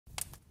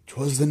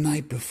'Twas the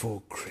night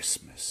before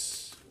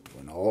Christmas,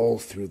 when all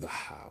through the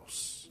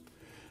house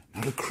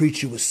not a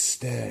creature was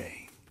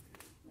stirring,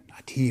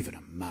 not even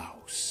a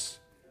mouse.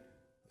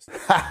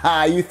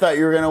 Haha, you thought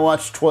you were going to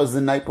watch 'Twas the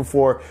Night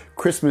Before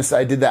Christmas.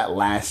 I did that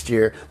last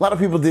year. A lot of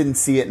people didn't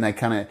see it, and I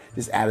kind of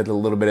just added a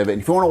little bit of it.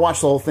 And if you want to watch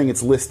the whole thing,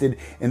 it's listed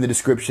in the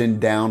description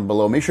down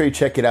below. Make sure you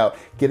check it out.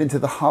 Get into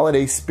the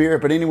holiday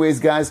spirit. But anyways,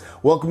 guys,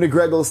 welcome to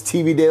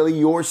GregglesTV Daily,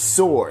 your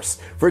source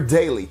for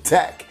daily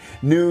tech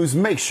news.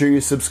 Make sure you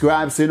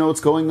subscribe so you know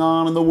what's going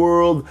on in the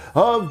world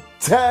of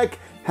tech.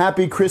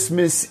 Happy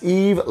Christmas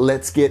Eve.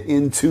 Let's get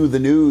into the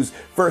news.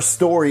 First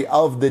story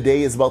of the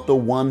day is about the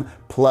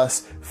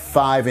OnePlus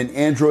 5 and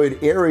Android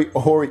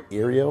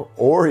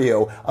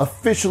Oreo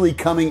officially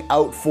coming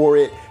out for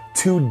it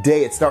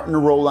today. It's starting to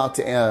roll out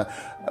to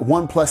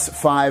OnePlus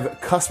 5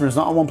 customers,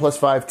 not OnePlus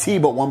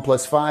 5T, but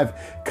OnePlus 5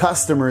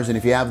 customers. And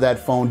if you have that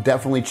phone,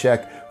 definitely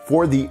check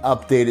for the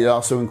update. It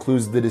also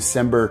includes the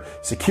December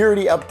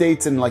security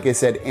updates and, like I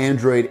said,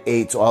 Android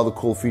 8, so all the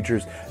cool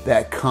features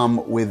that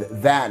come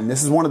with that. And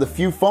this is one of the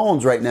few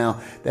phones right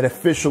now that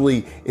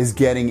officially is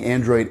getting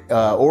Android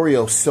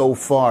Oreo so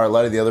far. A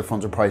lot of the other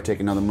phones will probably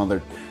take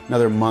another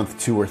month,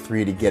 2 or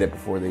 3 to get it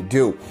before they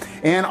do.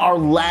 And our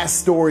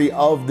last story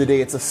of the day,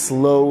 it's a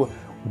slow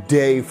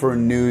day for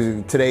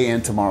news. Today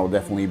and tomorrow will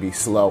definitely be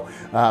slow.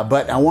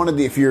 But I wanted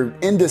to, if you're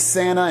into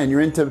Santa and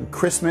you're into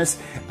Christmas,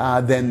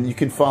 then you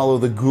can follow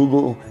the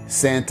Google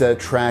Santa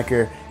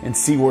tracker and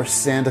see where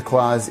Santa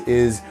Claus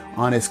is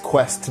on his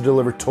quest to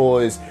deliver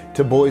toys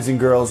to boys and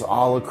girls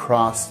all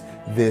across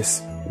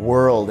this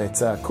world.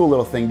 It's a cool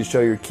little thing to show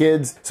your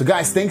kids. So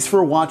guys, thanks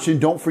for watching.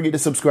 Don't forget to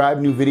subscribe.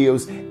 New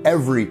videos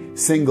every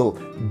single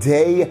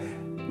day.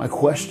 My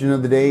question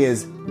of the day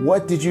is,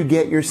 what did you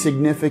get your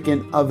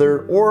significant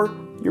other or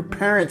your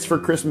parents for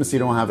Christmas? You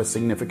don't have a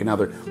significant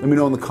other. Let me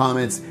know in the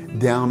comments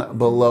down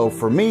below.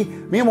 For me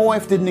and my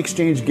wife didn't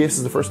exchange gifts.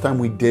 It's the first time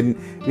we didn't.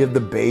 We have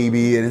the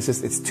baby, and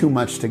it's too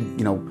much to,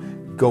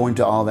 go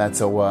into all that.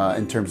 So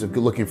in terms of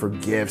looking for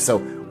gifts, so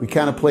we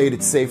kind of played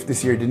it safe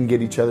this year. Didn't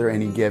get each other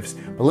any gifts.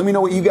 But let me know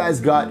what you guys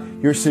got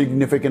your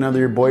significant other,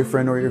 your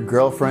boyfriend or your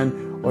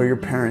girlfriend or your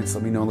parents.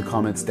 Let me know in the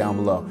comments down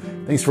below.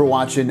 Thanks for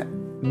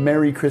watching.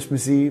 Merry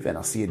Christmas Eve, and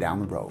I'll see you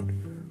down the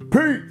road.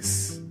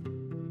 Peace.